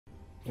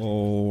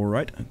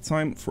Alright,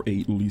 time for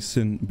a Lee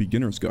Sin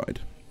beginner's guide.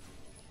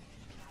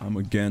 I'm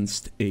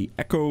against a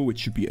Echo, which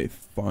should be a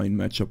fine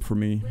matchup for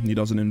me. He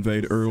doesn't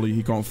invade early,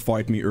 he can't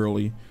fight me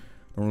early.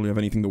 Don't really have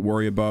anything to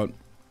worry about.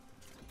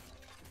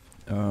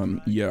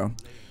 Yeah.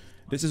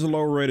 This is a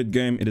lower rated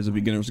game, it is a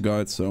beginner's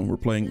guide, so we're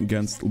playing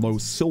against low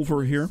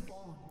silver here.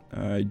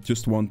 I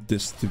just want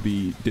this to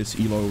be this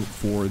elo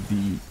for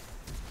the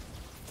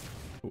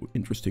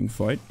interesting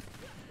fight.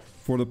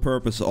 For the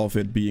purpose of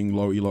it being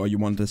low elo, you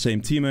want the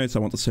same teammates, I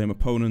want the same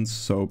opponents,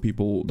 so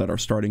people that are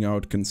starting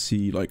out can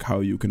see like how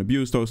you can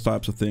abuse those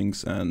types of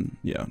things, and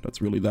yeah,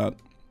 that's really that.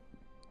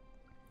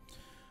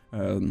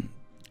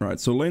 Right,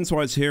 so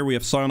lanes-wise here, we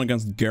have Sion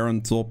against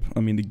Garen top.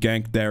 I mean, the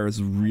gank there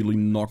is really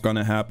not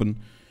gonna happen.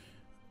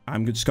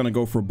 I'm just gonna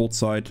go for bot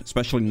side,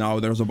 especially now.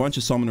 There's a bunch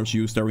of summoners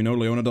used there. We know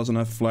Leona doesn't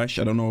have flash.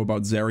 I don't know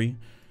about Zeri.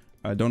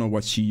 I don't know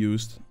what she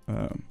used.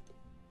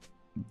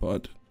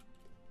 But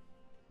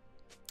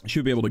I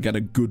should be able to get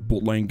a good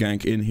bot lane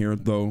gank in here,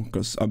 though,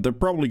 because they're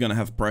probably gonna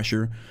have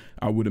pressure,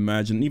 I would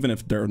imagine. Even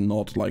if they're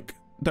not, like,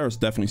 there's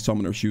definitely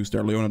summoners used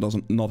there. Leona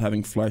not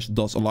having flash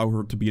does allow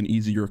her to be an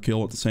easier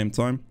kill at the same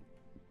time.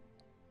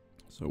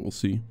 So we'll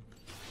see.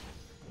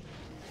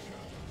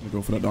 I'm gonna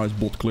go for that nice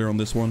bot clear on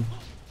this one.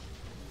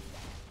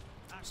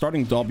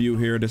 Starting W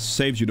here, this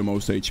saves you the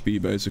most HP,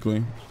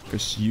 basically.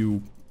 Because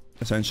you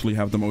essentially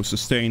have the most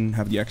sustain,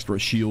 have the extra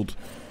shield.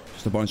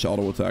 Just a bunch of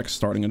auto attacks,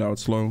 starting it out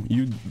slow.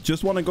 You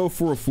just want to go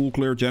for a full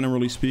clear,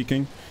 generally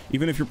speaking.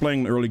 Even if you're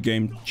playing an early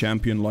game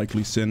champion like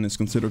Lee Sin is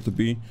considered to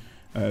be.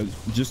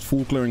 Just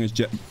full clearing is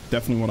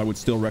definitely what I would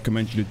still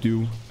recommend you to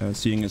do.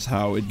 Seeing as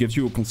how it gives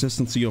you a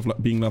consistency of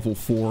being level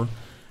 4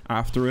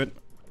 after it.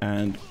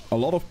 And a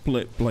lot of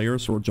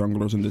players or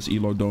junglers in this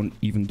elo don't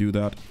even do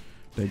that.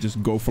 They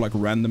just go for like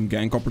random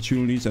gank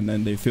opportunities and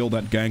then they fail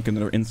that gank and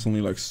they're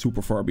instantly like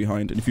super far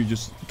behind. And if you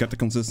just get the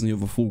consistency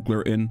of a full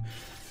clear in,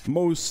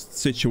 most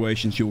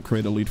situations you'll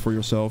create a lead for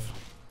yourself.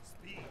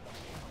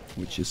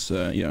 Which is,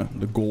 yeah,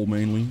 the goal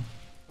mainly.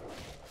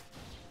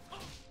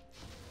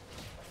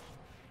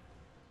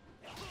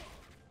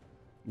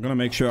 I'm gonna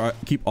make sure I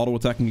keep auto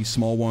attacking these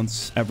small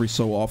ones every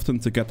so often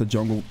to get the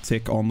jungle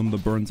tick on them, the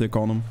burn tick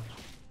on them.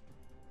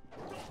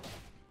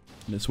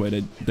 This way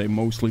they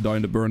mostly die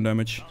in the burn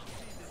damage.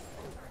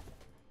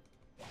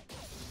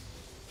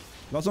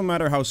 Doesn't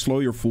matter how slow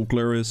your full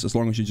clear is, as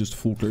long as you just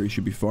full clear, you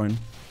should be fine.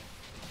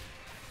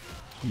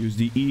 Use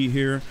the E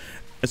here.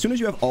 As soon as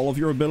you have all of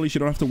your abilities, you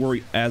don't have to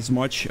worry as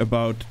much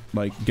about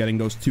like getting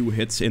those 2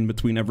 hits in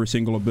between every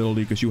single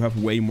ability, because you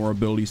have way more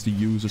abilities to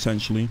use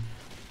essentially.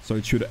 So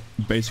it should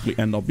basically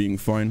end up being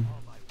fine.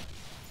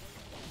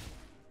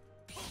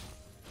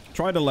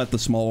 Try to let the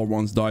smaller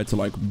ones die to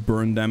like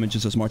burn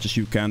damages as much as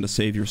you can to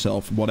save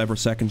yourself whatever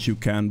seconds you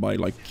can by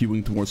like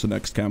queuing towards the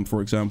next camp,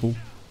 for example.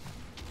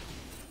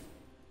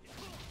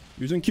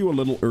 Using Q a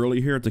little early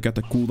here to get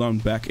the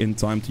cooldown back in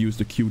time to use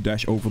the Q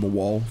dash over the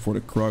wall for the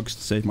Krugs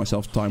to save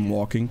myself time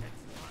walking.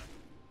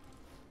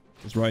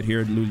 Just right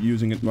here,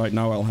 using it right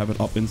now, I'll have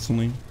it up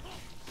instantly.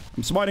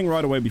 I'm smiting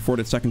right away before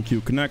that second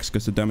Q connects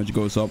because the damage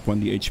goes up when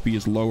the HP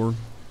is lower.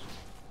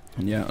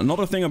 And yeah,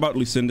 another thing about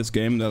Lee Sin this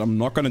game, that I'm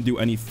not going to do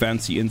any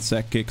fancy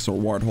insec kicks or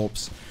ward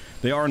hops.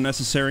 They are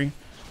necessary.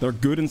 They're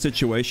good in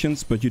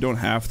situations, but you don't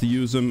have to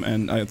use them.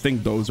 And I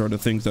think those are the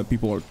things that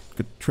people are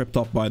tripped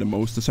up by the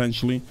most,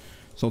 essentially.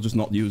 So I'll just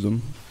not use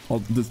them.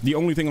 The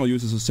only thing I'll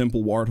use is a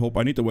simple ward hop.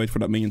 I need to wait for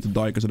that minion to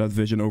die because of that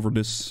vision over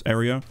this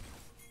area.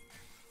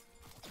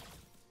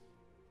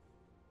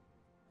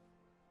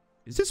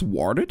 Is this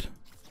warded?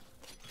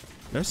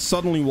 They're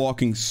suddenly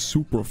walking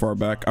super far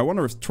back. I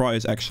wonder if Try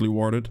is actually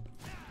warded.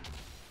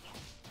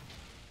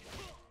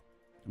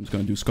 I'm just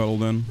gonna do Scuttle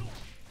then.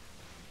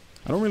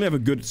 I don't really have a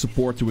good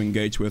support to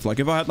engage with. Like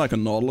if I had like a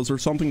Nautilus or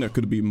something, that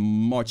could be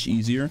much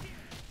easier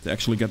to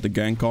actually get the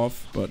gank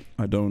off, but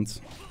I don't.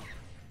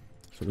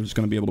 So they're just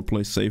gonna be able to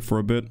play safe for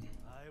a bit.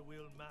 I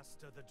will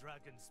master the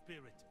dragon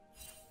spirit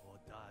or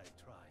die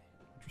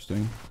trying.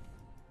 Interesting.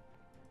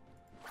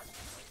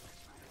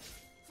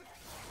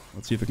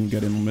 Let's see if I can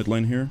get in mid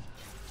lane here.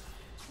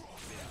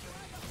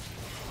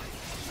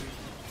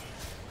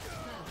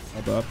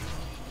 Not bad.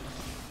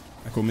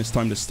 Echo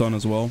mistimed the stun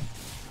as well.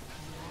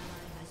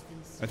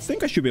 I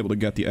think I should be able to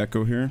get the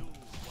Echo here.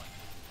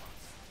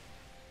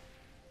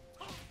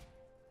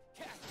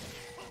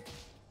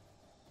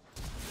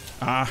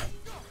 Ah,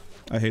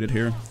 I hate it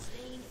here.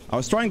 I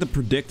was trying to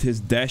predict his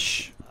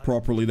dash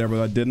properly there,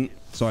 but I didn't.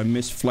 So I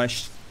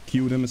misflash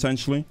Q'd him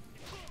essentially.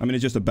 I mean,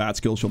 it's just a bad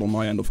skill shot on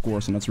my end, of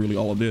course, and that's really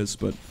all it is,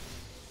 but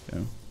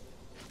yeah.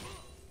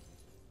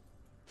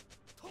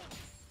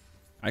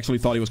 I actually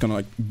thought he was gonna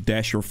like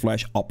dash or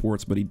flash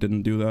upwards, but he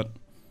didn't do that.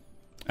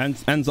 And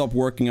ends up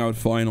working out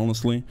fine,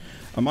 honestly.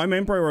 My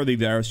main priority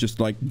there is just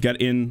like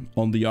get in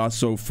on the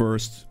Yasuo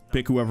first,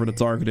 pick whoever the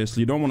target is.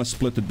 You don't want to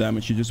split the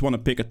damage, you just want to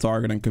pick a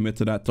target and commit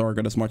to that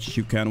target as much as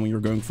you can when you're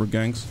going for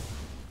ganks.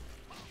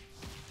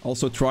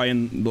 Also try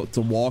and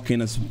to walk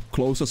in as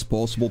close as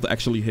possible to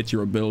actually hit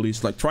your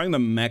abilities. Like trying to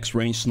max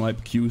range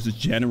snipe Qs is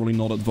generally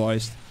not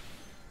advised,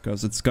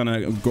 because it's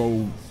gonna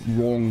go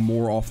wrong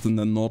more often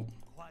than not.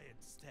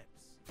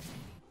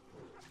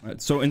 Right,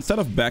 so instead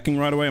of backing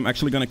right away, I'm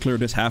actually going to clear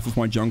this half of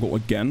my jungle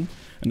again.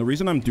 And the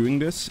reason I'm doing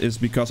this is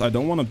because I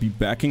don't want to be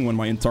backing when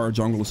my entire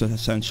jungle is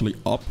essentially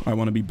up. I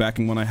want to be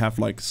backing when I have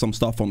like some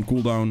stuff on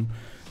cooldown,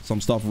 some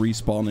stuff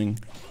respawning.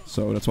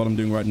 So that's what I'm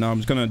doing right now. I'm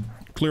just going to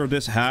clear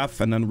this half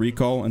and then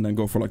recall and then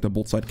go for like the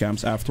bot side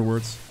camps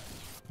afterwards.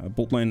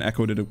 Bot lane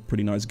Echo did a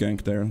pretty nice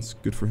gank there. It's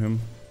good for him.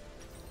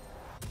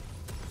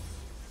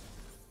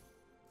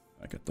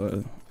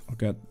 I'll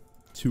get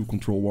 2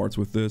 control wards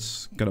with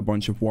this. Get a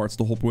bunch of wards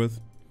to hop with.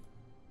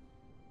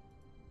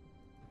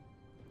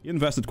 He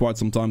invested quite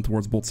some time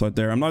towards bot side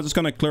there. I'm now just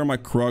gonna clear my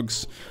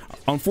Krugs.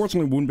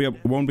 Unfortunately, won't be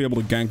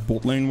able to gank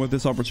bot lane with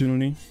this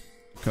opportunity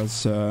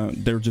because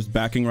they're just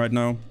backing right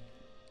now.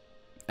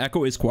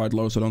 Echo is quite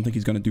low, so I don't think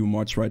he's gonna do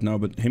much right now.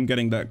 But him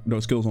getting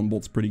those kills on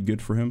bot's pretty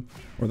good for him,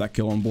 or that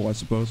kill on bot, I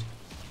suppose.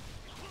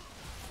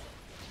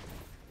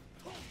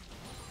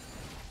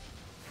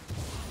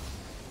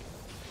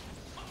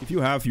 If you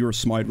have your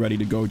smite ready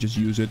to go, just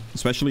use it.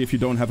 Especially if you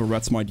don't have a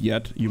red smite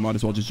yet, you might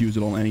as well just use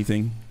it on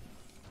anything.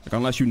 Like,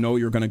 unless you know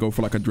you're gonna go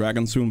for like a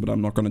dragon soon, but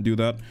I'm not gonna do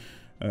that.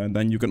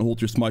 Then you can hold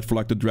your smite for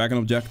like the dragon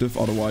objective.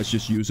 Otherwise,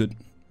 just use it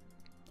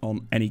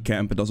on any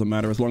camp. It doesn't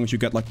matter. As long as you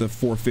get like the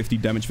 450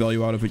 damage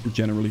value out of it, you're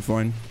generally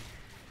fine.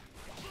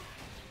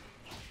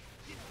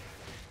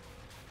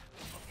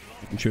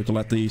 Making sure to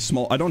let the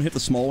small... I don't hit the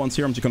small ones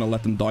here. I'm just gonna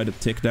let them die to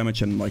tick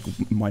damage and like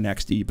my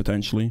next E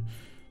potentially.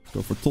 Let's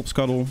go for top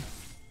scuttle.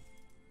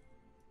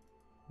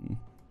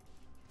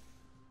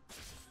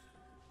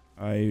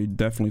 I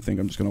definitely think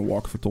I'm just gonna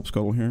walk for top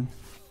scuttle here.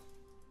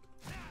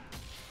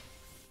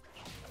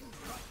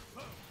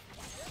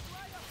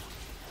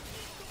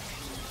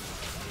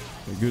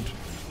 Okay, good.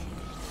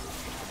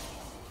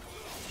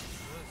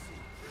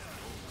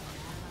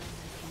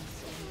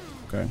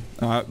 Okay.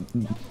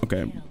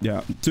 Okay.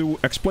 Yeah. To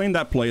explain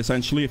that play,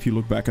 essentially, if you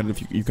look back at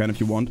it, if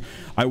you want,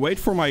 I wait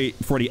for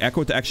the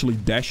Echo to actually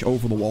dash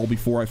over the wall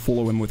before I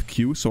follow him with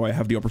Q, so I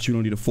have the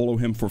opportunity to follow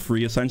him for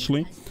free,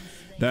 essentially.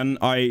 Then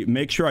I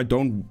make sure I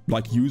don't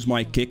like use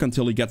my kick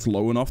until he gets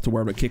low enough to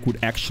where the kick would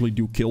actually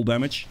do kill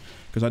damage,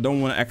 because I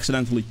don't want to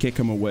accidentally kick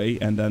him away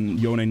and then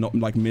Yone not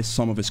like miss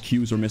some of his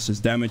Qs or miss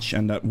his damage,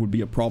 and that would be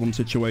a problem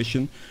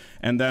situation.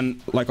 And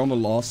then like on the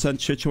last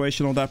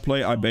situation on that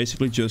play, I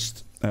basically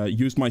just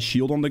used my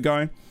shield on the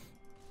guy,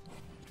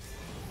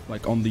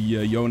 like on the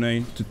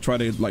Yone, to try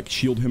to like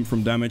shield him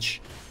from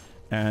damage.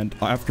 And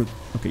after,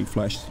 okay, he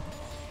flashed.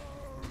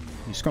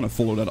 He's gonna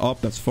follow that up.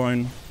 That's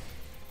fine.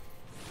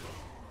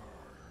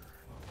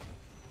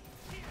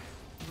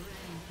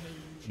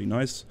 Pretty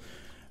nice.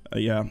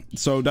 Yeah,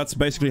 so that's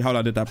basically how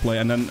I did that play.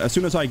 And then as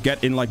soon as I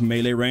get in like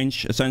melee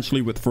range,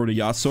 essentially for the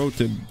Yasuo,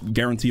 to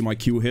guarantee my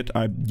Q hit,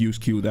 I use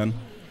Q then.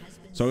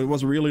 So it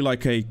was really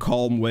like a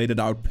calm, waited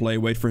out play.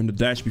 Wait for him to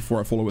dash before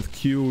I follow with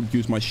Q.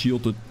 Use my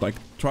shield to like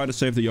try to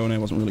save the Yone. It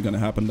wasn't really going to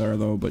happen there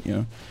though, but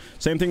yeah.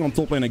 Same thing on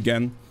top lane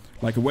again.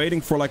 Like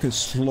waiting for like a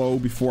slow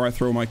before I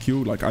throw my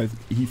Q. Like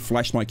he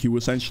flashed my Q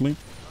essentially.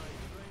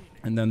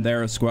 And then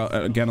there as well,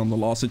 again on the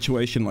last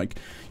situation, like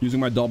using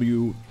my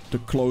W to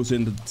close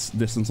in the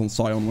distance on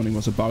Sion when he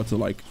was about to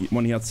like,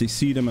 when he had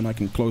CC'd him, and I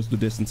can close the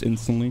distance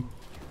instantly.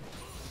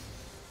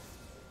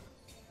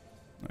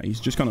 He's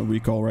just gonna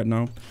recall right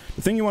now.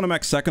 The thing you want to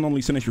max second on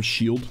Lee Sin is your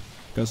shield,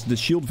 because the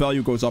shield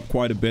value goes up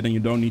quite a bit and you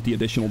don't need the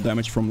additional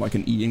damage from like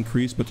an E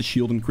increase, but the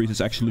shield increase is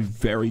actually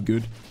very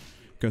good.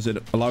 Because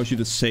it allows you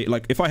to save,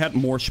 like if I had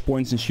more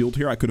points in shield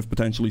here, I could have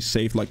potentially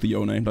saved like the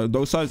Yone.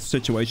 Those size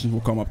situations will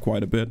come up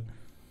quite a bit.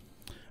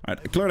 Alright,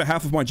 I cleared a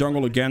half of my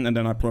jungle again, and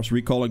then I press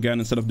recall again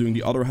instead of doing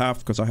the other half,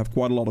 because I have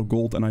quite a lot of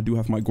gold, and I do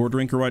have my Gore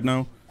Drinker right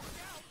now.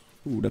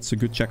 Ooh, that's a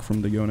good check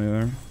from the Yone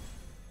there.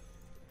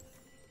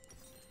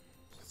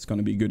 It's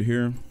gonna be good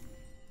here.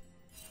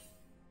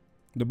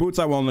 The boots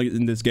I want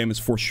in this game is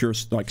for sure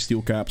like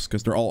steel caps,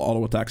 because they're all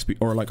auto attack speed,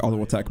 or like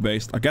auto attack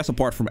based. I guess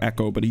apart from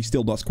Echo, but he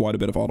still does quite a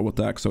bit of auto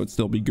attack, so it'd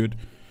still be good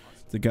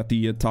to get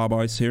the Tab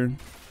Ice here.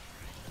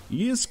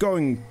 He is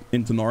going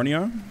into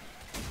Narnia.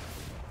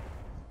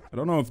 I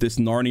don't know if this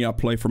Narnia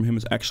play from him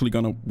is actually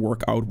gonna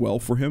work out well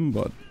for him,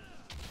 but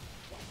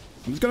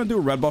I'm just gonna do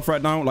a red buff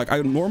right now. Like I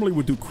normally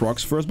would do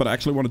Crux first, but I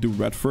actually want to do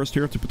red first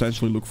here to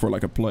potentially look for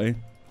like a play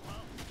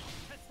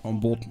on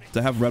bot,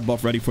 to have red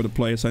buff ready for the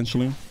play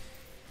essentially.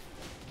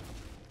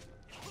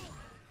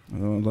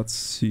 Let's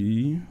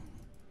see.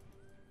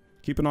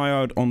 Keep an eye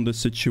out on the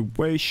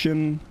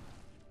situation.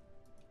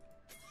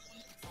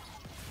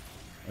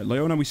 Right,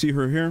 Leona, we see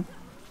her here.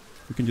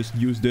 We can just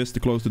use this to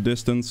close the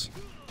distance.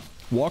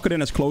 Walk it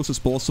in as close as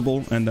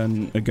possible, and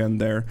then again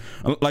there.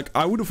 Like,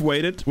 I would have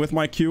waited with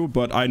my Q,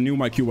 but I knew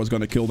my Q was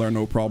going to kill there,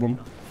 no problem.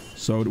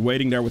 So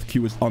waiting there with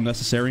Q is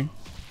unnecessary.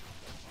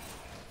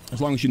 As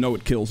long as you know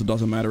it kills, it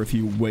doesn't matter if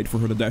you wait for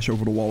her to dash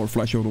over the wall or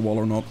flash over the wall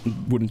or not. It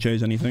wouldn't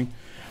change anything.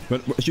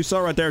 But as you saw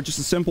right there, just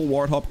a simple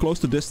ward hop, close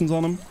the distance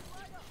on him.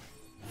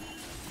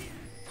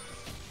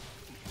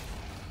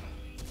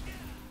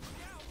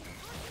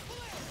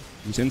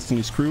 He's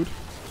instantly screwed.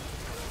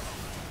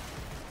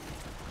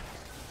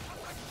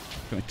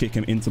 Gonna kick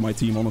him into my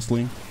team,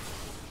 honestly.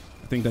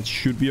 I think that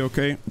should be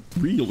okay.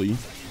 Really?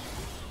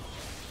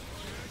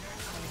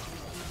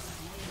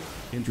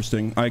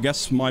 Interesting. I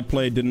guess my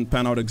play didn't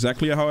pan out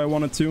exactly how I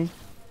wanted to.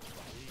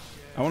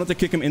 I wanted to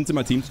kick him into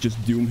my team to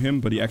just doom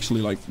him, but he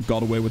actually, like,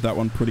 got away with that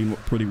one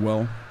pretty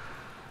well.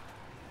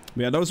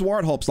 But yeah, those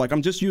ward hops, like,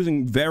 I'm just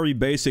using very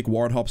basic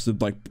ward hops to,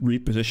 like,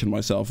 reposition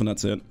myself, and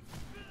that's it.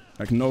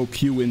 Like, no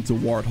Q into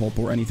ward hop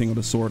or anything of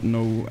the sort,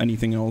 no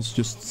anything else,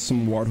 just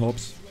some ward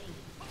hops.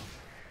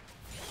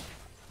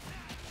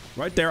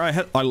 Right there,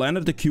 I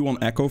landed the Q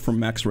on Echo from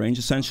max range,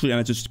 essentially, and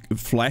I just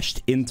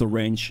flashed into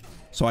range.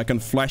 So I can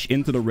flash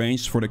into the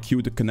range for the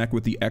Q to connect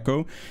with the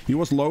Echo. He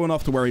was low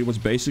enough to where he was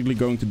basically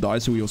going to die,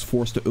 so he was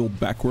forced to ult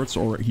backwards,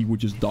 or he would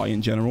just die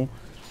in general.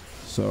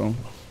 So,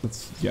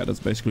 that's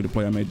basically the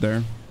play I made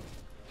there.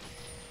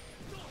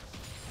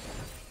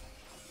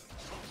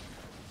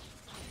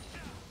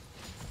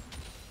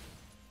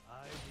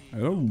 I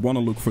don't want to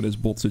look for this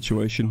bot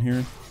situation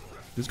here.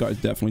 This guy's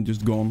definitely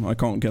just gone. I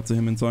can't get to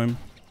him in time.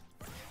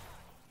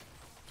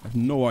 I have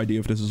no idea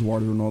if this is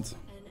warded or not.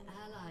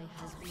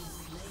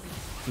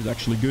 It's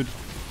actually good.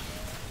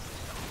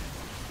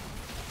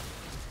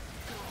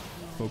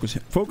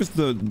 Focus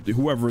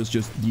whoever is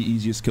just the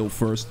easiest kill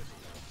first.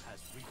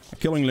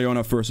 Killing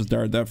Leona first is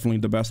there, definitely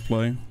the best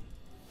play.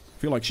 I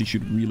feel like she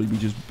should really be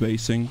just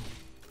basing.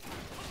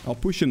 I'll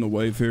push in the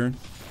wave here.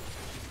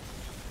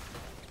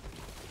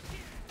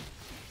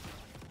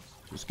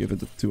 Just give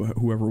it to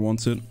whoever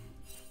wants it. I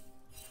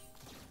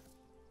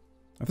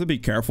have to be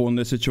careful in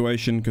this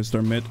situation because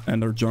their mid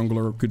and their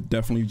jungler could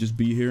definitely just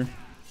be here.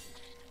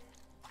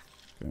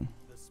 Okay.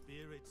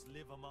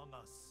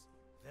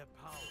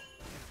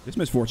 This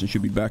Misfortune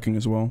should be backing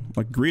as well.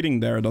 Like,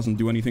 greeting there doesn't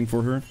do anything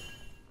for her.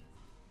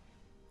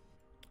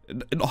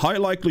 High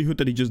likelihood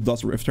that he just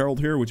does Rift Herald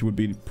here, which would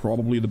be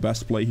probably the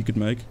best play he could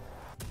make.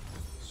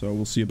 So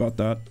we'll see about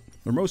that.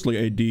 They're mostly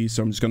AD,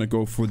 so I'm just gonna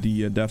go for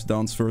the Devs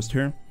Dance first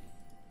here.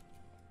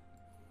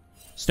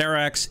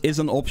 Sterax is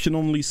an option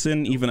on Lee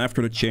Sin even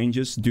after the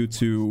changes, due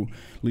to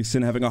Lee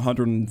Sin having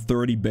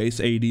 130 base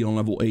AD on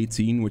level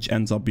 18, which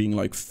ends up being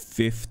like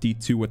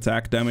 52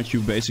 attack damage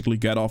you basically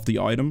get off the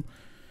item,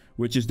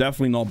 which is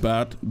definitely not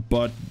bad,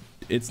 but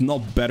it's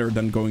not better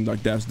than going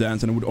like Devs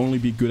Dance, and it would only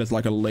be good as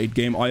like a late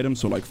game item,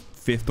 so like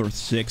 5th or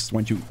 6th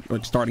when you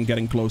like starting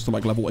getting close to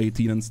like level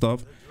 18 and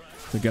stuff,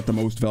 to get the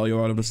most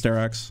value out of the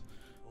Sterax.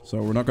 So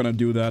we're not gonna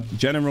do that.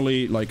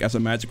 Generally, like as a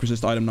magic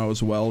resist item now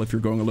as well, if you're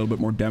going a little bit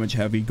more damage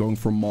heavy, going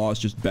for Maw is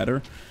just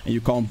better. And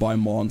you can't buy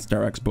Maw and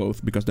Sterax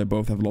both, because they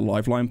both have a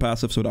lifeline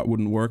passive, so that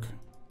wouldn't work.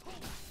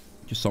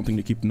 Just something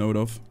to keep note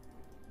of.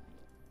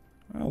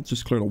 I'll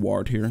just clear the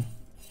ward here.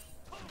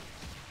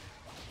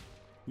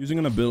 Using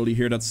an ability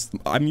here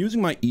I'm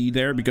using my E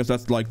there because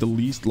that's like the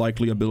least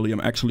likely ability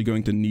I'm actually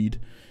going to need.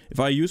 If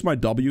I use my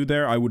W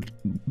there, I would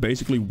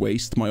basically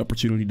waste my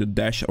opportunity to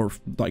dash or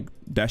like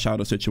dash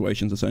out of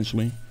situations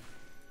essentially.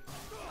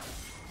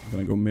 I'm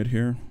gonna go mid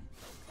here.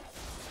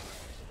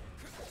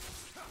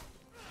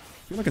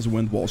 I feel like his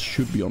wind wall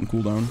should be on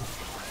cooldown.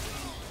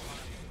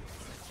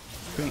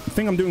 The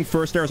thing I'm doing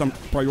first there is I'm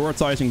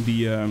prioritizing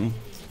the...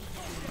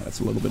 that's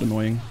a little bit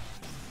annoying.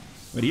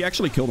 But he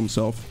actually killed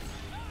himself.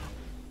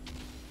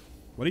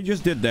 What he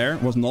just did there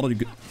was not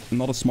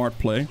a smart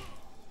play.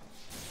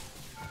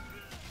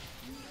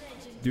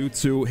 Due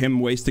to him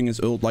wasting his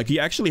ult. Like, he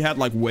actually had,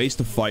 like, ways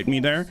to fight me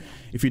there.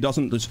 If he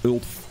doesn't just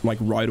ult, like,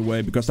 right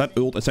away. Because that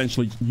ult,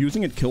 essentially,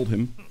 using it killed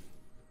him.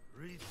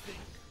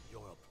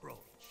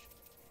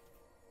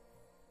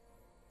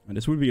 And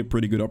this would be a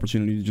pretty good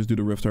opportunity to just do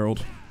the Rift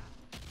Herald.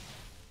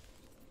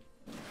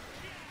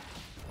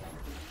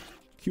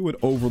 Q it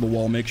over the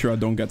wall. Make sure I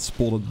don't get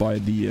spotted by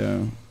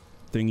the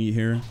thingy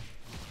here.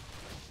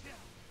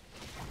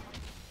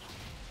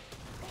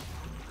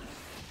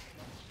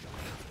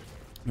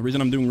 The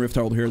reason I'm doing Rift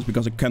Herald here is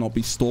because it cannot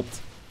be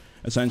stopped,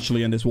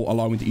 essentially, and this will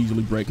allow me to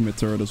easily break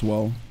mid-turret as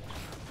well.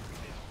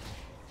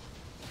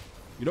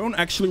 You don't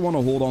actually want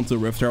to hold on to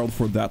Rift Herald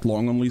for that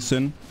long on Lee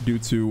Sin, due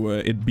to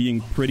it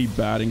being pretty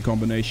bad in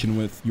combination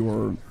with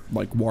your,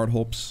 like, ward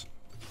hops.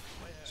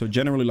 So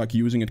generally, like,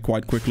 using it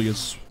quite quickly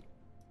is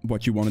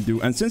what you want to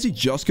do. And since he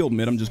just killed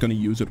mid, I'm just going to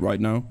use it right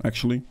now,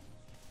 actually.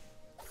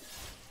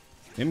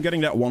 Him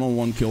getting that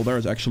one-on-one kill there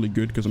is actually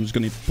good, because I'm just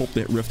going to pop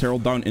the Rift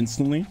Herald down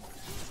instantly.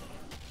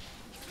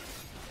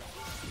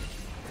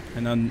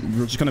 And then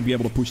we're just going to be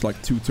able to push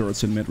like 2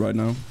 turrets in mid right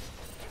now.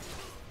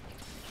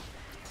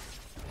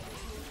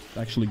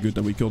 Actually good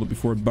that we killed it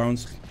before it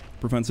bounced.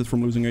 Prevents it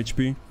from losing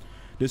HP.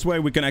 This way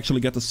we can actually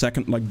get the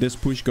second, like this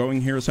push going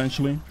here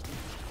essentially.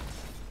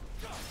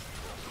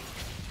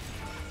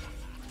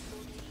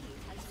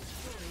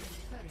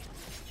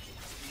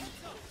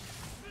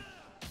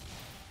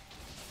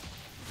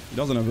 He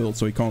doesn't have ult,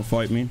 so he can't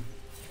fight me.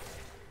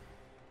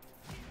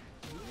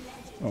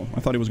 Oh,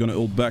 I thought he was going to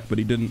ult back, but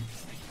he didn't.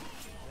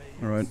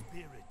 Alright.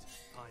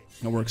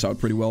 That works out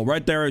pretty well.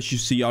 Right there, as you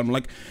see, I'm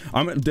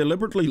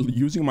deliberately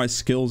using my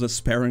skills as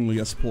sparingly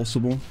as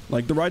possible.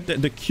 Like,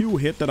 the Q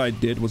hit that I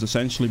did was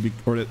essentially...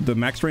 or the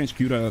max range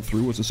Q that I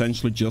threw was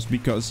essentially just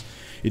because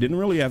he didn't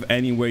really have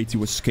any way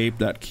to escape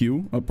that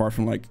Q, apart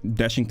from, like,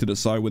 dashing to the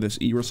side with his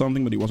E or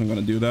something, but he wasn't going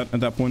to do that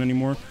at that point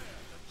anymore.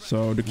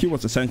 So the Q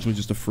was essentially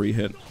just a free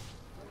hit.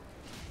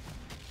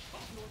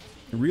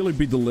 Really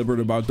be deliberate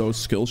about those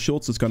skill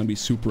shots. It's going to be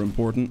super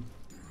important.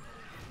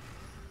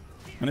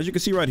 And as you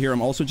can see right here,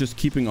 I'm also just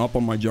keeping up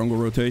on my jungle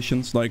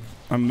rotations. Like,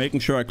 I'm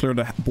making sure I clear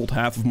the bot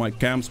half of my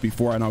camps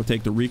before I now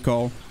take the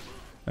recall.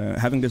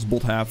 Having this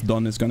bot half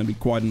done is going to be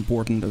quite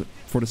important.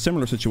 For the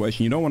similar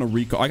situation, you don't want to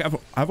recall. I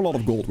have a lot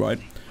of gold, right?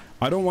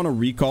 I don't want to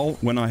recall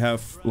when I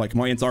have, like,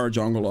 my entire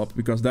jungle up,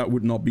 because that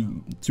would not be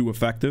too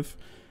effective.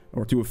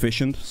 Or too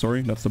efficient,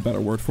 sorry. That's the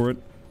better word for it.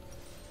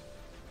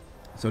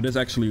 So this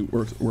actually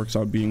works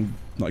out being,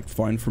 like,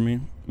 fine for me.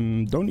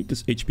 Don't need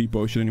this HP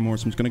potion anymore,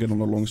 so I'm just going to get on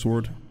the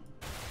longsword.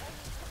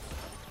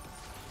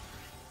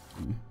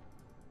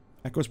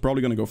 Echo's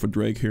probably gonna go for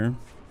Drake here.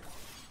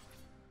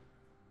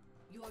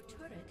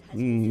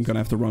 I'm gonna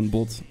have to run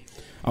bot.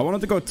 I wanted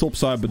to go top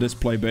side, but this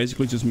play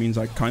basically just means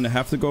I kind of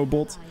have to go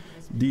bot.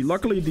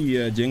 Luckily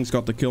the Jinx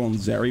got the kill on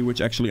Zeri, which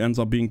actually ends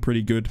up being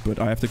pretty good, but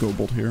I have to go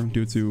bot here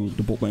due to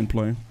the bot lane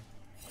play.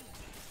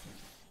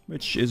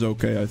 Which is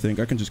okay, I think.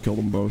 I can just kill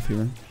them both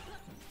here.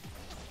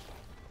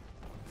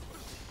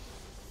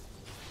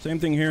 Same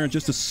thing here,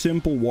 just a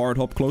simple ward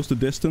hop close to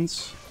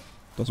distance.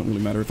 Doesn't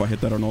really matter if I hit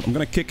that or not. I'm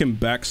gonna kick him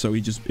back so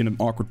he's just in an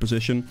awkward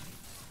position.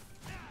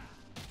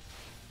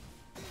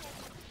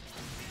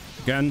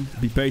 Again,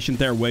 be patient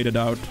there, wait it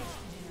out.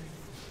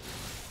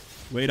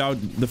 Wait out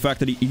the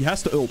fact that he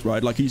has to ult,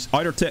 right? Like, he's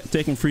either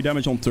taking free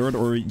damage on turret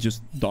or he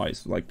just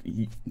dies. Like,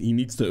 he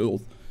needs to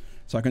ult.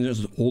 So I can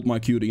just hold my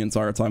Q the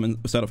entire time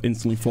instead of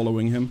instantly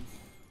following him.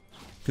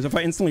 Because if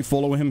I instantly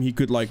follow him, he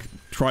could, like,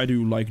 try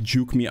to, like,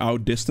 juke me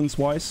out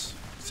distance-wise.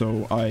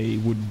 So I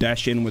would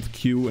dash in with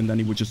Q and then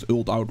he would just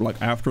ult out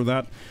like after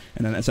that.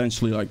 And then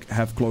essentially like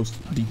have closed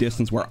the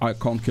distance where I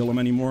can't kill him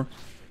anymore.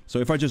 So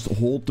if I just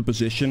hold the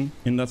position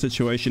in that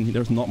situation,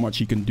 there's not much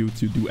he can do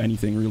to do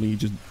anything really. He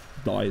just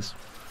dies.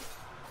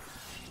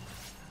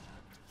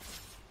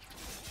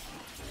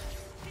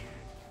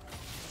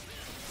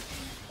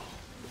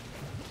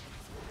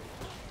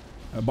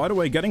 By the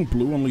way, getting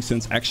blue on Lee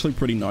Sin's actually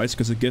pretty nice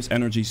because it gives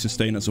energy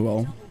sustain as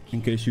well.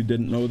 In case you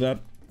didn't know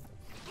that.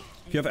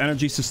 If you have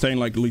energy sustain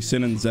like Lee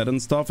Sin and Zed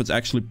and stuff, it's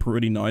actually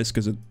pretty nice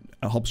because it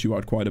helps you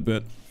out quite a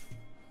bit.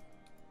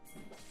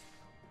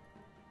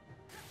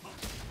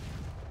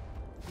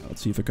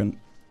 Let's see if I can...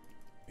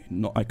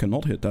 No, I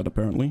cannot hit that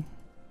apparently.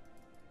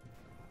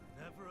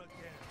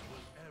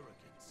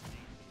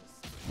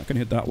 I can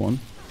hit that one.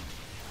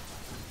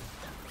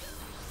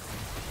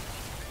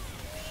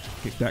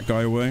 Kick that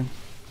guy away.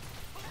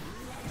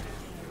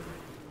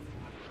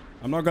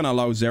 I'm not gonna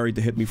allow Zeri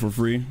to hit me for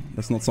free.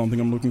 That's not something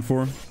I'm looking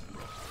for.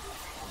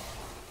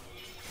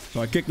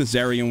 So I kicked the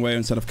Zeri away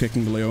instead of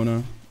kicking the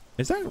Leona.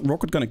 Is that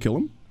rocket gonna kill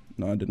him?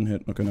 No, I didn't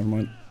hit. Okay, never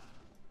mind.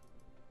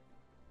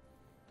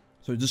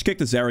 So just kick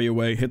the Zeri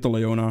away, hit the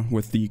Leona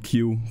with the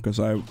Q, because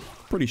I'm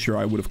pretty sure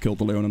I would have killed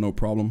the Leona, no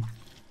problem.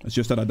 It's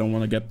just that I don't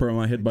want to get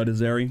perma hit by the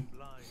Zeri.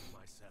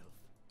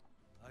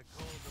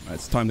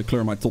 It's time to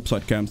clear my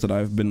topside camps that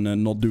I've been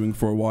not doing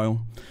for a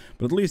while.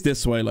 But at least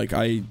this way, like,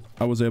 I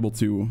was able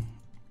to,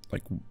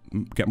 like,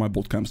 get my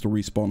bot camps to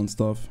respawn and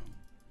stuff.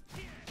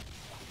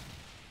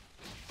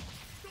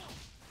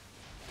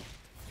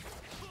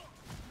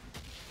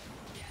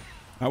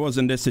 I was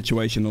in this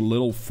situation a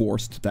little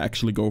forced to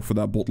actually go for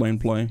that bot lane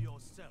play.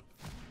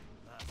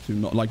 To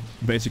not, like,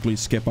 basically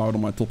skip out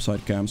on my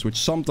topside camps, which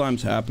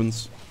sometimes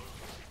happens.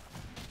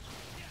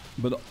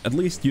 But at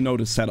least, you know,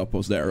 the setup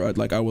was there, right?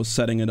 Like, I was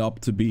setting it up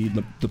to be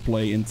the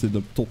play into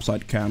the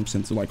topside camps,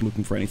 into, like,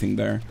 looking for anything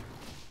there.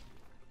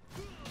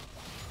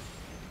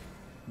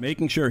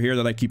 Making sure here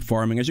that I keep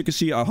farming. As you can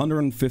see,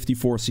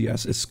 154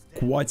 CS is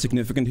quite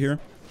significant here.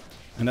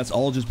 And that's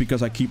all just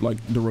because I keep, like,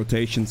 the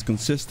rotations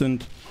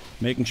consistent.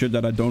 Making sure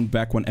that I don't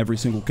back when every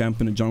single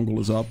camp in the jungle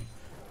is up.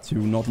 To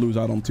not lose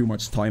out on too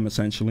much time,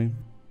 essentially.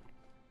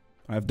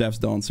 I have Dev's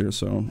Dance here,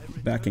 so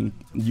backing.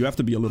 You have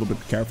to be a little bit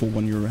careful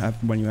when you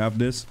have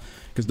this.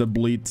 Because the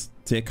bleed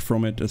tick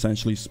from it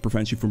essentially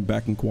prevents you from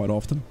backing quite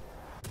often.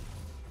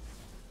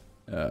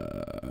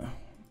 Let's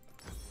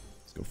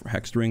go for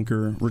Hex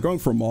Drinker. We're going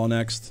for Maw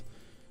next.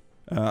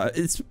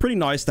 It's pretty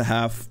nice to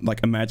have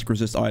like a magic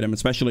resist item,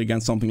 especially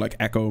against something like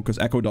Echo, because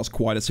Echo does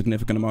quite a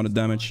significant amount of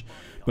damage.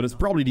 But it's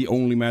probably the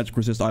only magic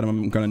resist item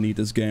I'm gonna need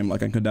this game.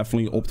 Like, I could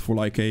definitely opt for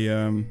like a,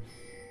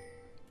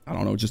 I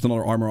don't know, just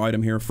another armor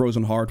item here.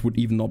 Frozen Heart would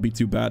even not be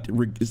too bad.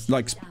 It's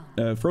like,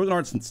 Frozen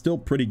Heart's still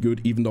pretty good,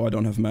 even though I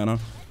don't have mana.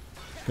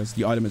 Because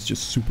the item is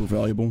just super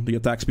valuable. The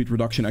attack speed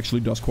reduction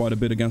actually does quite a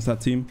bit against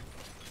that team.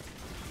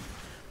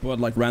 But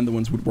like random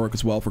ones would work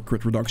as well for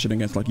crit reduction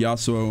against like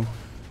Yasuo,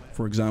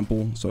 for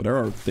example. So there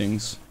are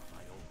things.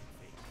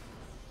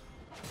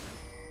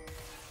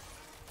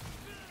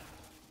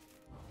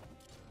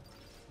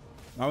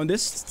 Now in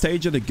this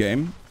stage of the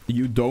game,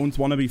 you don't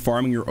want to be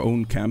farming your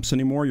own camps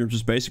anymore. You're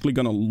just basically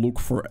going to look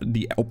for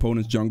the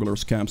opponent's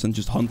jungler's camps and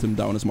just hunt him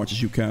down as much as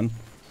you can.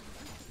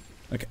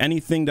 Like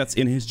anything that's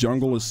in his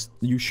jungle is,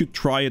 you should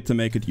try it to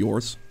make it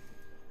yours,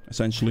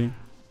 essentially.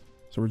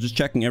 So we're just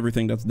checking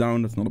everything that's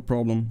down. That's not a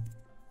problem.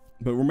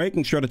 But we're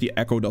making sure that the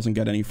Echo doesn't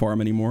get any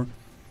farm anymore.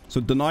 So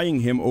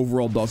denying him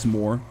overall does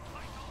more.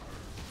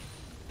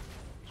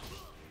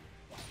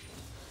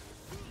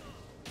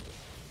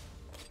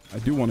 I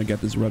do want to get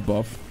this red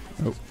buff.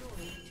 Oh.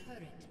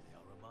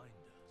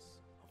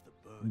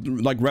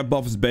 Like, red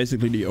buff is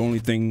basically the only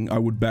thing I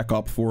would back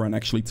up for and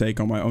actually take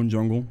on my own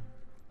jungle.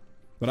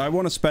 But I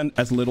want to spend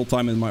as little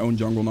time in my own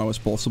jungle now as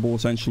possible,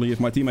 essentially.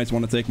 If my teammates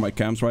want to take my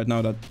camps right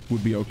now, that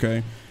would be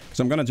okay. Because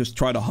I'm going to just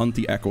try to hunt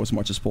the Echo as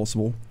much as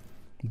possible.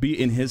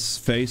 Be in his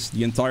face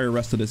the entire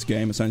rest of this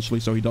game, essentially,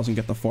 so he doesn't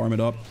get to farm it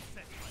up.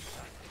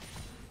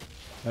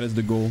 That is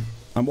the goal.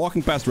 I'm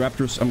walking past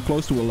Raptors. I'm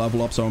close to a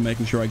level up, so I'm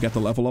making sure I get the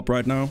level up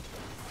right now.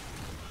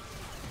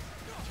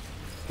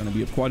 Gonna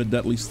be quite a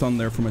deadly stun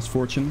there for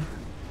Misfortune.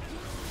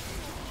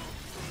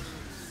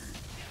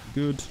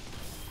 Good.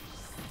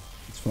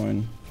 It's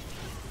fine.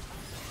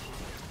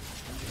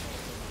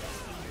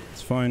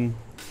 It's fine.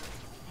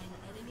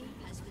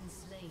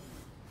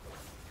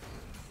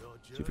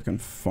 See if I can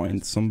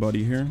find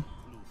somebody here.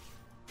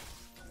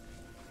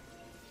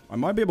 I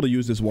might be able to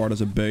use this ward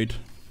as a bait.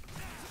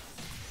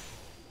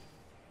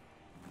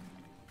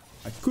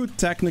 I could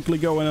technically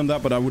go in on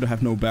that, but I would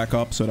have no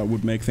backup, so that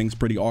would make things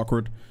pretty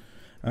awkward.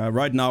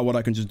 Right now, what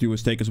I can just do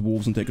is take his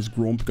wolves and take his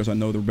Gromp, because I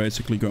know they're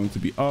basically going to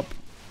be up.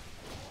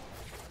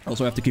 I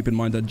also have to keep in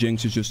mind that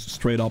Jinx is just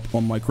straight up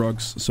on my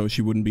Krugs, so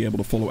she wouldn't be able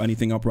to follow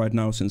anything up right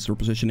now, since her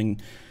positioning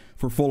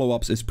for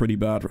follow-ups is pretty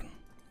bad.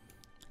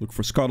 Look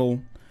for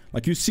Scuttle.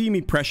 Like, you see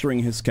me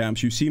pressuring his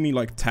camps, you see me,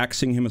 like,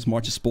 taxing him as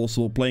much as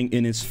possible, playing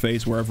in his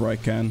face wherever I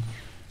can.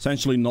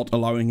 Essentially not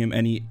allowing him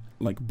any,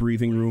 like,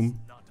 breathing room,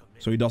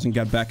 so he doesn't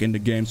get back in the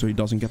game, so he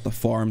doesn't get the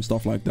farm,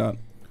 stuff like that.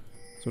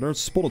 So they're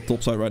spotted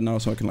topside right now,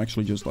 so I can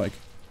actually just, like...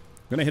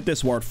 I'm gonna hit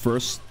this ward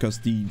first, because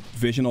the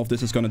vision of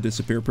this is gonna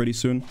disappear pretty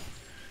soon.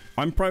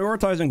 I'm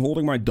prioritizing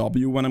holding my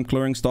W when I'm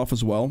clearing stuff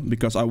as well,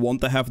 because I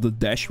want to have the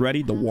dash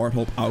ready, the ward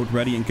hop out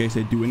ready in case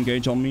they do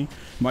engage on me.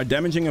 My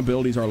damaging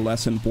abilities are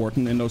less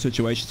important in those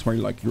situations where,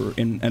 like, you're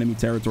in enemy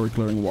territory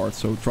clearing wards,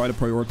 so try to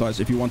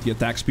prioritize, if you want the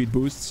attack speed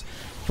boosts,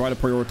 try to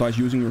prioritize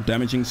using your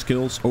damaging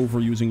skills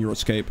over using your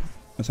escape,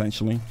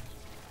 essentially.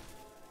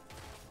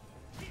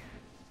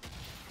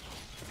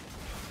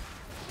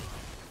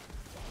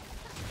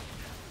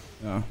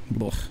 Yeah,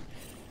 blech.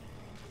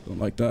 Don't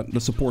like that. The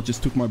support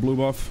just took my blue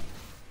buff.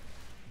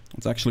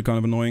 It's actually kind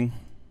of annoying.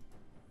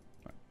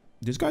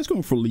 This guy's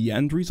going for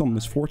Liandry's on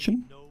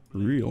Misfortune?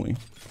 Really?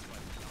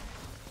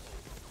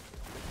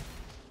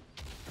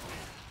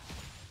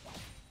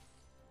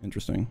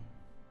 Interesting.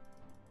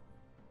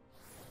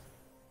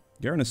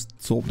 Garen is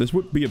sold. This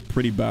would be a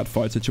pretty bad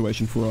fight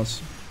situation for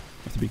us.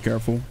 Have to be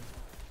careful.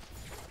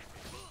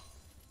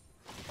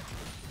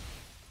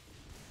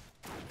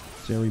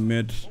 Zeri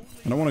mid.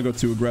 I don't want to go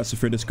too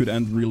aggressive here. This could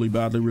end really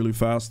badly, really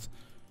fast.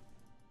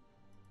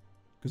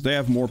 Because they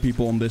have more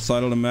people on this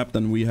side of the map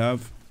than we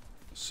have.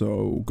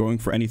 So going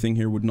for anything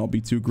here would not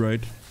be too great.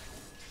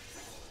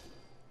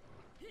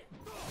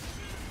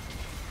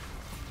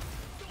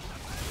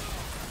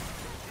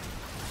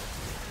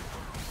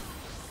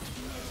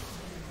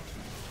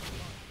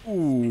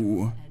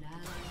 Ooh.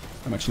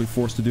 I'm actually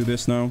forced to do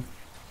this now.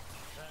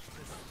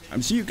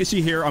 So you can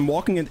see here, I'm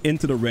walking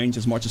into the range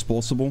as much as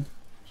possible.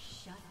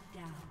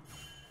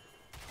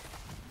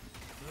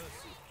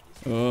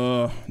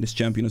 This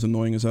champion is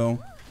annoying as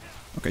hell.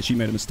 Okay, she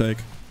made a mistake.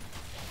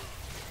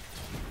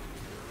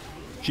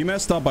 She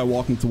messed up by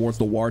walking towards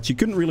the ward. She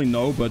couldn't really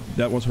know, but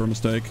that was her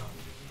mistake.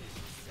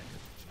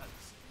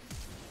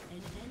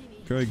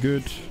 Okay,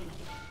 good.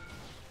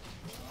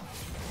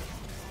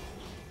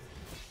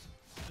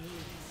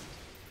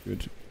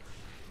 Good.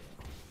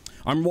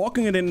 I'm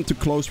walking it into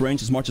close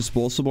range as much as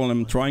possible, and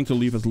I'm trying to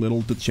leave as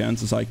little to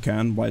chance as I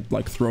can by,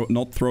 like,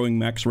 not throwing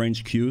max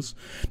range Qs.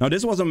 Now,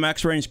 this was a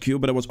max range Q,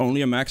 but it was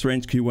only a max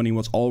range Q when he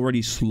was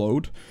already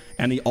slowed,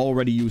 and he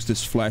already used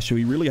his flash, so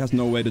he really has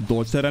no way to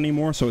dodge that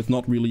anymore, so it's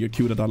not really a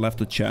Q that I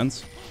left a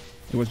chance.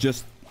 It was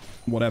just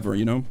whatever,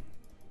 you know?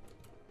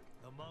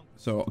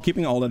 So,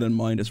 keeping all that in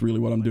mind is really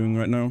what I'm doing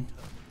right now.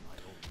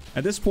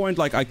 At this point,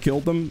 like, I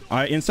killed them.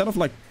 Instead of,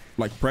 like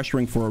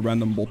pressuring for a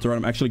random bot turn,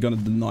 I'm actually gonna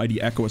deny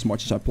the Echo as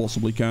much as I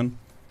possibly can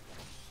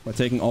by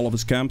taking all of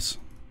his camps.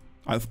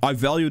 I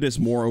value this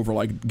more over,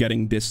 like,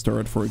 getting this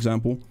turret, for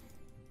example.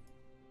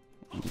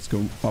 Let's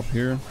go up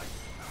here.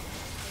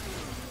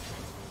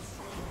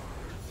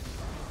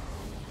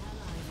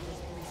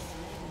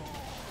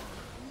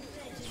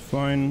 It's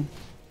fine.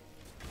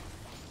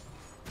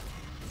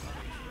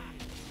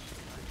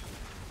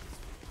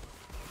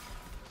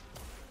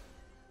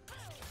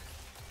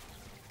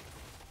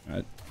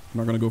 Alright. I'm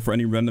not gonna go for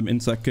any random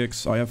insect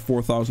kicks. I have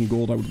 4,000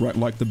 gold. I would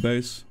like the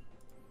base.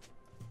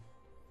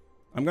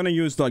 I'm gonna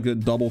use, like, the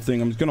double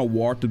thing. I'm just gonna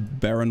ward the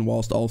Baron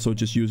whilst also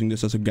just using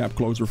this as a gap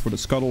closer for the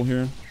Scuttle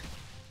here.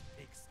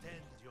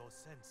 Extend your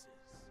senses.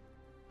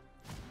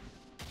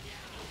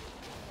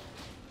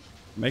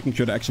 Making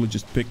sure to actually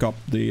just pick up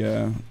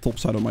the top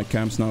side of my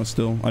camps now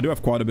still. I do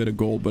have quite a bit of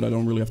gold, but I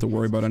don't really have to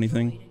worry about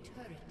anything.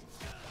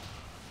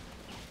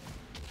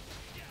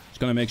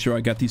 Gonna make sure I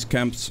get these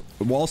camps.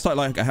 Whilst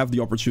I have the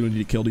opportunity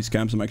to kill these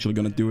camps, I'm actually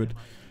gonna do it.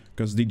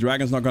 Because the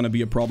Dragon's not going to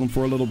be a problem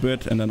for a little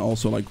bit. And then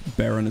also, like,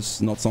 Baron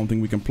is not something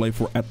we can play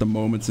for at the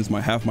moment, since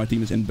half my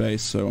team is in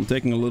base. So I'm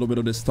taking a little bit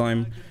of this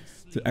time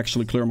to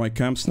actually clear my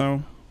camps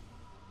now.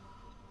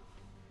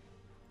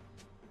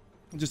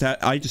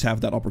 I just have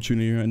that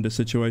opportunity in this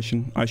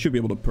situation. I should be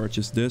able to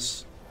purchase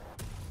this.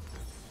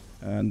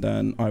 And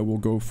then I will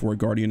go for a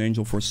Guardian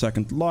Angel for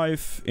second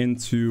life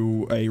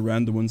into a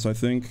random ones, I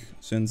think.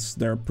 Since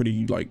they're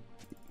pretty, like,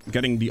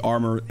 getting the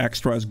armor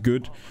extra is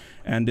good.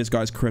 And this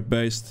guy's crit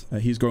based.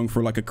 He's going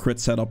for like a crit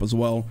setup as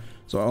well.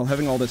 So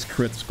having all this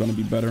crit is going to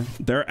be better.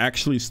 They're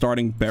actually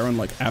starting Baron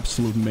like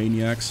absolute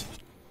maniacs.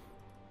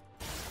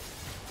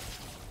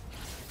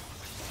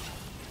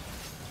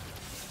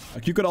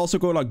 Like you could also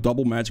go like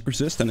double magic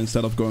resist. And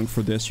instead of going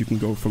for this, you can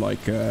go for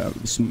like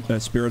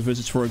Spirit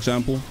Visage, for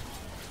example.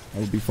 That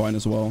would be fine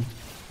as well.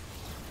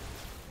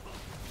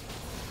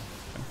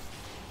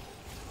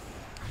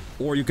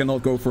 Or you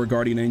cannot go for a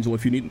Guardian Angel.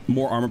 If you need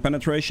more armor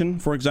penetration,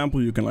 for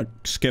example, you can like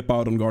skip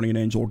out on Guardian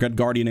Angel or get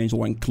Guardian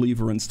Angel and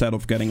Cleaver instead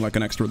of getting like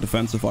an extra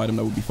defensive item.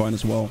 That would be fine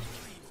as well.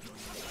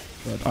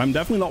 But I'm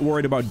definitely not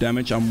worried about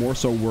damage. I'm more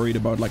so worried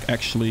about like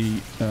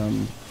actually...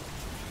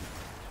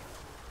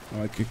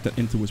 I kicked that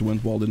into his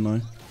wind wall, didn't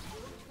I?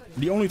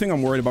 The only thing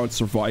I'm worried about is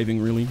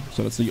surviving, really.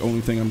 So that's the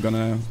only thing I'm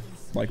gonna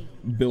like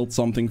build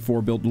something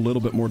for, build a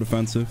little bit more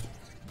defensive.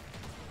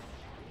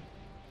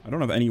 I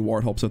don't have any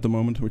ward hops at the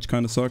moment, which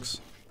kind of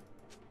sucks.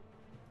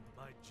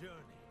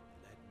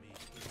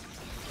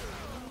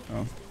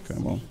 Oh, okay,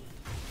 well,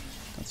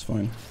 that's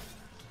fine.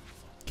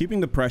 Keeping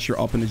the pressure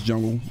up in his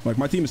jungle. Like,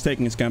 my team is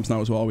taking his camps now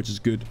as well, which is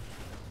good.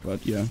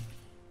 But, yeah.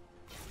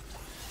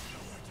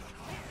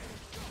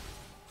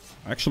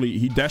 Actually,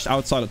 he dashed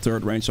outside of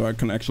third range, so I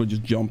can actually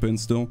just jump in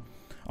still.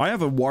 I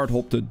have a ward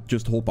hop to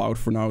just hop out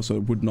for now, so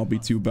it would not be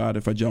too bad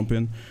if I jump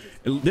in.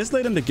 This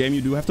late in the game,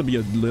 you do have to be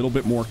a little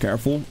bit more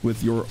careful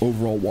with your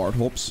overall ward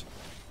hops.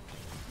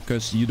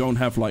 Because you don't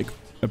have, like,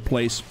 a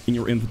place in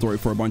your inventory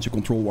for a bunch of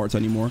control wards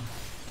anymore.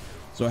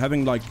 So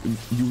having like,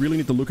 you really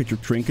need to look at your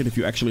trinket if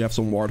you actually have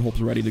some ward hops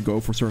ready to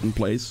go for certain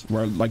plays.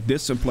 Where like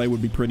this play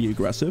would be pretty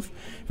aggressive.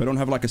 If I don't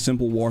have like a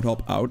simple ward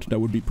hop out, that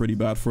would be pretty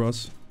bad for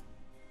us.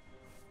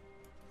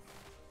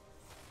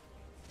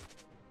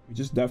 We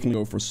just definitely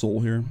go for soul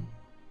here.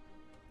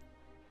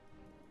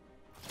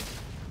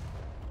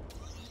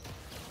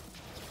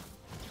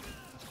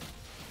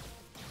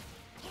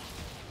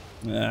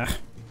 I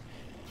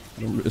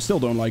still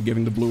don't like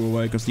giving the blue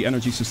away because the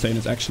energy sustain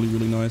is actually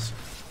really nice.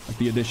 Like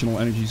the additional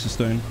energy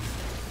sustain.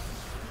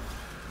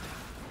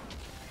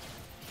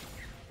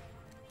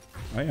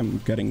 I am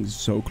getting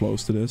so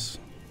close to this.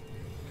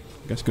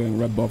 I guess going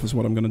red buff is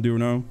what I'm gonna do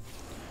now.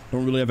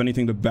 Don't really have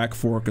anything to back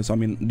for, because I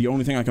mean, the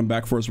only thing I can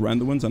back for is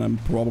random ones, and I'm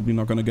probably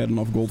not gonna get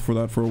enough gold for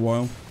that for a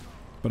while.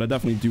 But I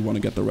definitely do want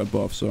to get the red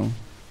buff, so...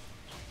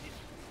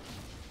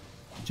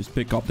 just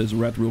pick up this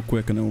red real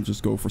quick, and then we'll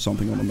just go for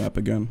something on the map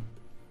again.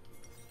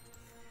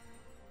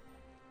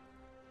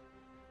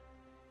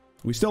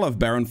 We still have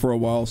Baron for a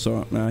while,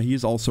 so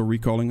he's also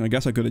recalling. I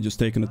guess I could have just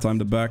taken the time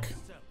to back.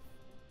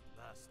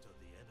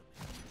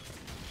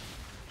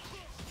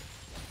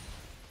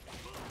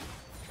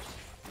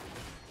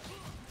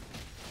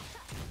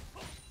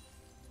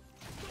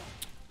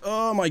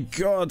 Oh my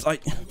god,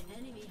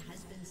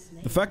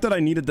 the fact that I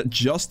needed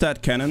just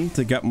that cannon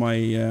to get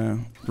my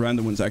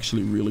random ones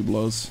actually really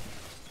blows.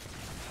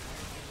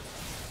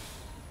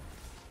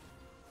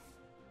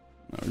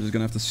 We're just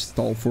gonna have to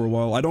stall for a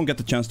while. I don't get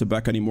the chance to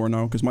back anymore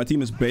now, because my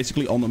team is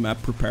basically on the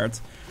map prepared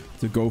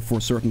to go for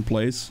certain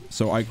plays.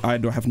 So I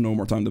don't have no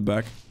more time to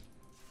back.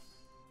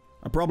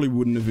 I probably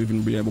wouldn't have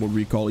even been able to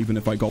recall even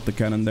if I got the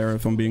cannon there,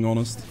 if I'm being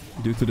honest,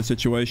 due to the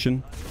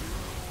situation.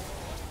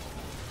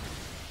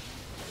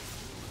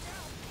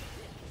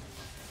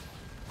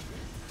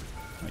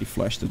 He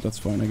flashed it, that's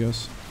fine, I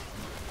guess.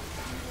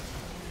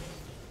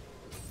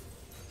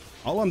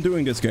 All I'm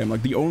doing this game,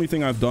 like the only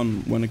thing I've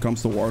done when it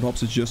comes to ward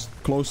hops is just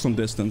close some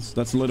distance.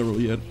 That's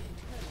literally it.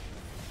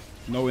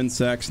 No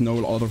insects,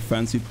 no other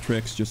fancy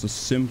tricks, just a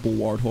simple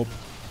ward hop.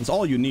 That's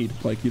all you need.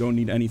 Like, you don't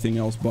need anything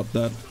else but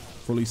that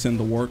for Lee Sin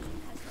to work.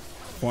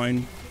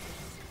 Fine.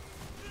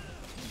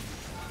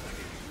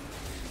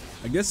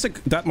 I guess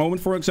that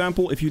moment, for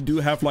example, if you do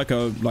have like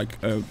a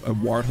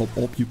ward hop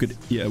up, you could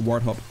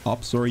ward hop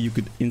up. Sorry, you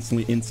could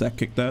instantly insect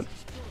kick that,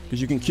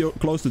 because you can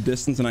close the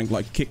distance and then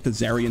like kick the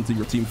Zeri into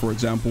your team, for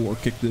example, or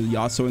kick the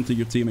Yasuo into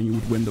your team, and you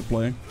would win the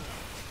play.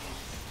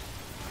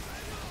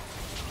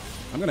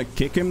 I'm gonna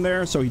kick him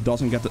there so he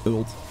doesn't get the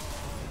ult.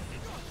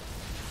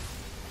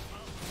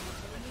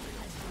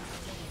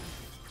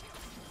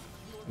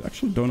 I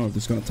actually don't know if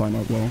this is gonna time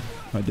out well.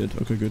 I did.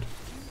 Okay, good.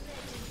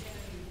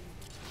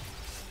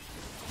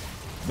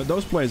 But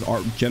those plays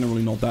are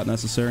generally not that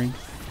necessary.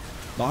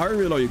 The higher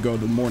reload you go,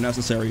 the more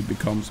necessary it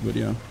becomes, but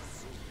yeah.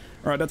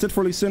 Alright, that's it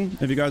for Lee Sin.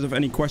 If you guys have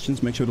any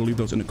questions, make sure to leave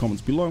those in the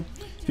comments below.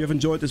 If you have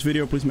enjoyed this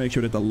video, please make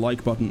sure to hit the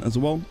like button as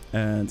well,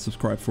 and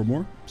subscribe for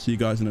more. See you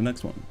guys in the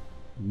next one.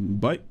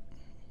 Bye.